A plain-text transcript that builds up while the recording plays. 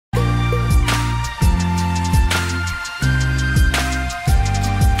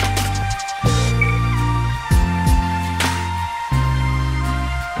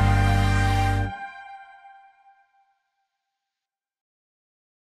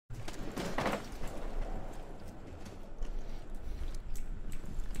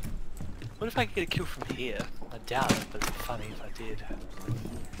What if I could get a kill from here? I doubt it, but it'd be funny if I did.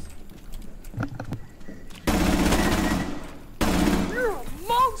 You're a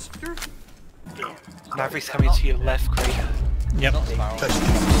monster! Maverick's coming to your left, Craig. Yep.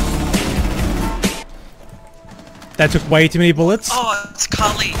 That took way too many bullets. Oh, it's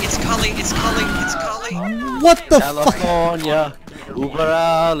Cully! It's Cully! It's Cully! It's Cully! What the fuck? California, Uber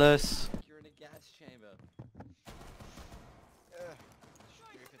Alice. You're in a gas chamber.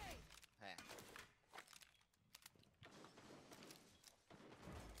 Stupid.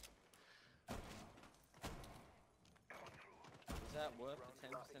 Is that worth the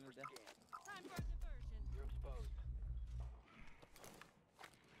 10% of death? Time for diversion. You're exposed.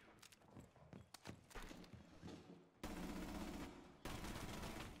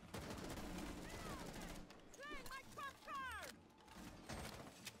 Clearing my truck car!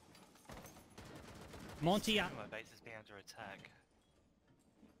 Monty, My base is being under attack.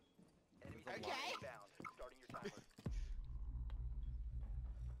 Okay. Starting your timer.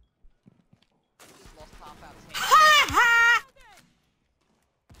 Just lost half our team.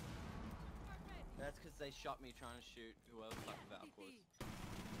 That's because they shot me trying to shoot whoever the fuck Valk was.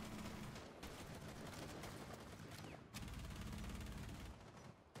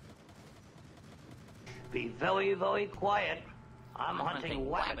 Be very, very quiet. I'm hunting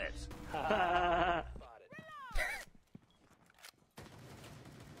rabbits. That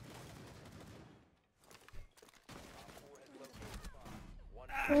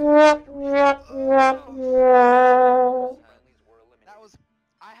was...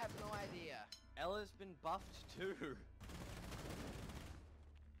 I have no idea. Ella's been buffed too.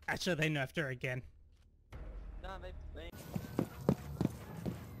 actually they nerfed her again. No, they...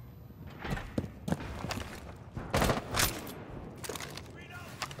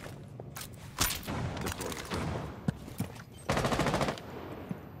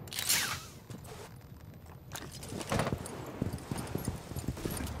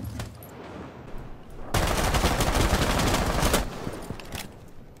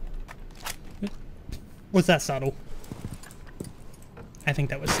 Was that subtle? I think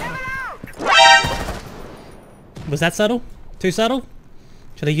that was subtle. Was that subtle? Too subtle?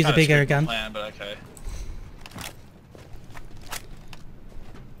 Should I use a bigger gun? Plan, but okay.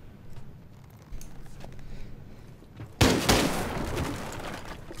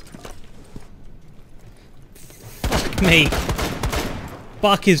 Fuck me.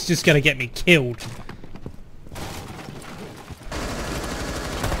 Buck is just gonna get me killed.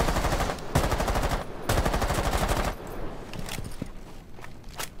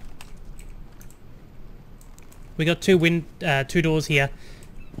 We got two doors here.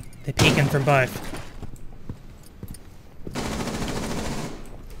 They're peeking from both.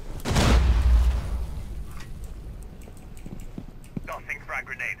 Tossing frag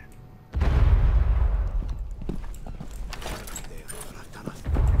grenade.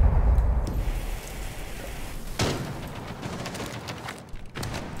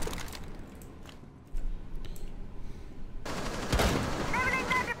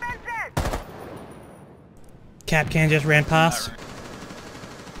 Capcan just ran past.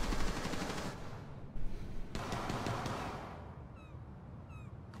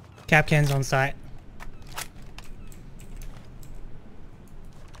 Capcan's on site.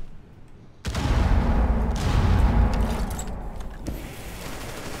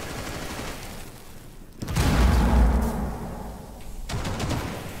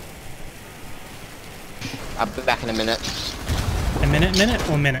 I'll be back in a minute. A minute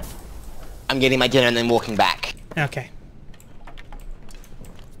or minute? I'm getting my dinner and then walking back. Okay.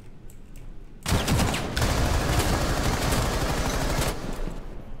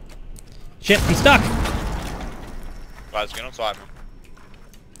 Shit, I'm stuck! Guys, get on side.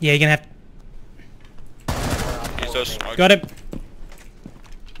 Yeah, you're gonna have... He's so smoking. Got him!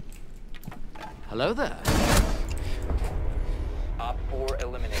 Hello there. Op 4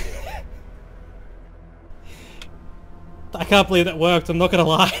 eliminated. I can't believe that worked, I'm not gonna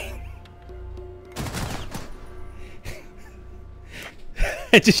lie.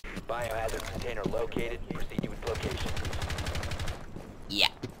 I just... Biohazard container located. Proceed to its location. Yeah.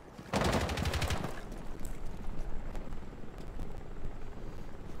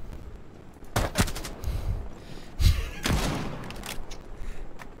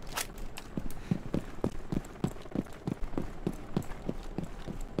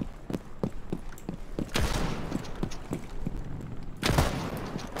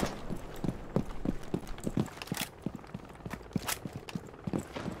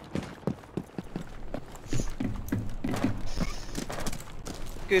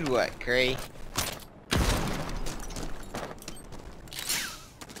 Good work, Cree.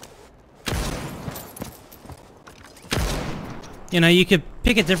 You know, you could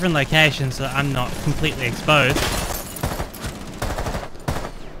pick a different location so I'm not completely exposed.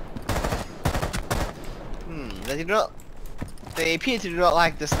 They do not. They appear to do not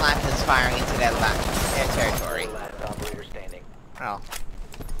like the snipers firing into their territory. Last operator standing. Oh.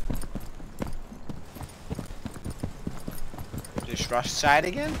 Just rush side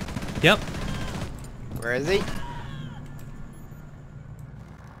again? Yep. Where is he?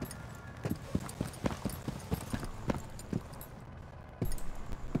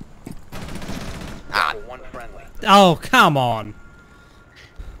 Ah, One friendly. Oh, come on.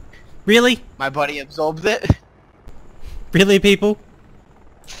 Really? my body absorbed it. Really, people?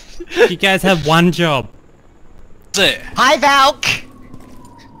 You guys have one job. Hi, Valk!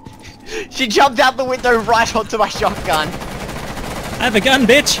 She jumped out the window right onto my shotgun. I have a gun,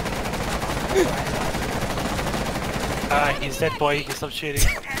 bitch! He's dead, boy. You can stop shooting.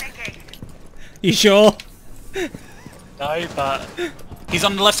 You sure? No, but He's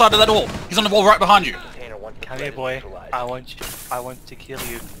on the left side of that wall. He's on the wall right behind you. Container once the come threat here, is boy. neutralized. I want to kill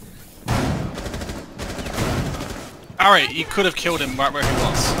you. Alright, you could have killed him right where he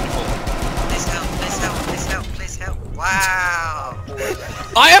was. Please help, please help, please help, please help. Wow!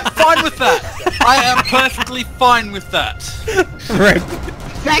 I am fine with that! I am perfectly fine with that. Rip.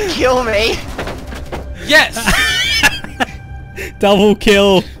 That kill me! Yes! Double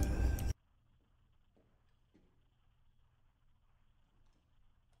kill.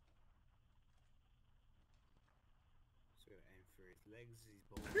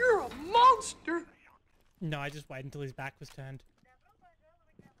 You're a monster. No, I just waited until his back was turned.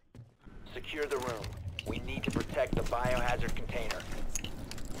 Secure the room. We need to protect the biohazard container.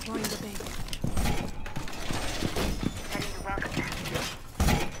 Throwing the bait.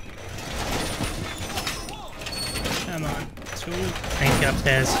 Come on. Two. I need to get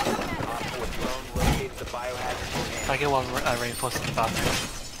upstairs. Op 4 drone located the biohazard container. If I get one reinforced in the bathroom,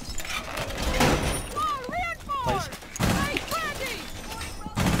 please.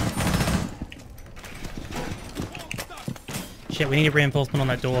 Shit, we need a reinforcement on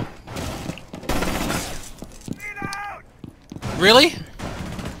that door. Really?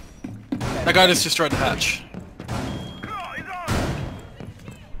 That guy just destroyed the hatch.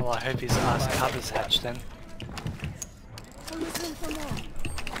 Well, I hope his ass covers hatch then. Protect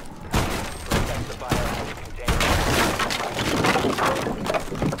the biohazard container.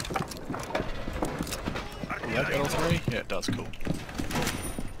 Does that L3? Yeah, it does, cool.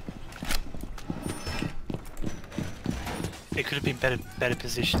 It could have been better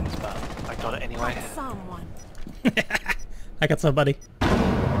positions, but I got it anyway. Someone. I got somebody.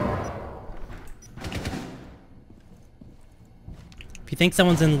 If you think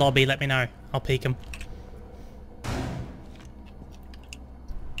someone's in the lobby, let me know. I'll peek them.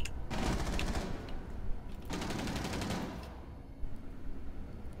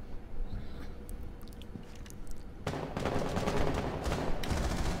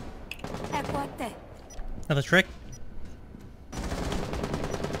 Another trick.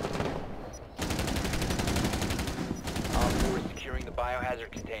 Op 4 is securing the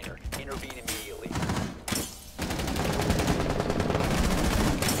biohazard container. Intervene immediately.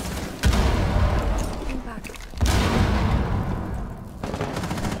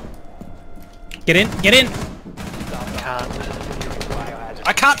 Get in, get in! Can't.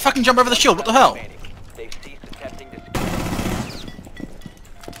 I can't fucking jump over the shield, what the hell? They've ceased attempting to secure.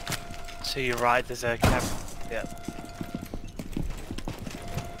 So you're right. There's a camera. Yeah.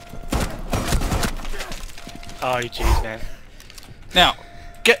 Oh, jeez, man. Now,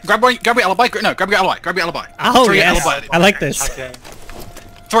 grab your alibi. No, grab your alibi. Grab your alibi. Oh, Throw your yes. alibi at him. I like this. Okay.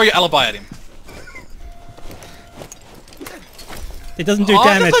 Throw your alibi at him. It doesn't do Oh,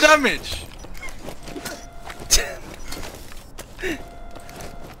 damage. that's the damage!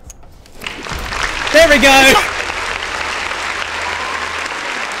 There we go!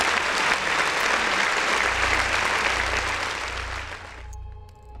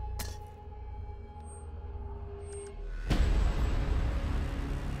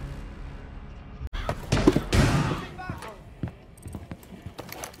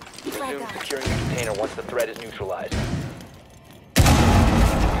 Resume securing the container once the threat is neutralized.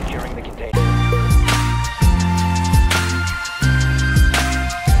 Securing the container.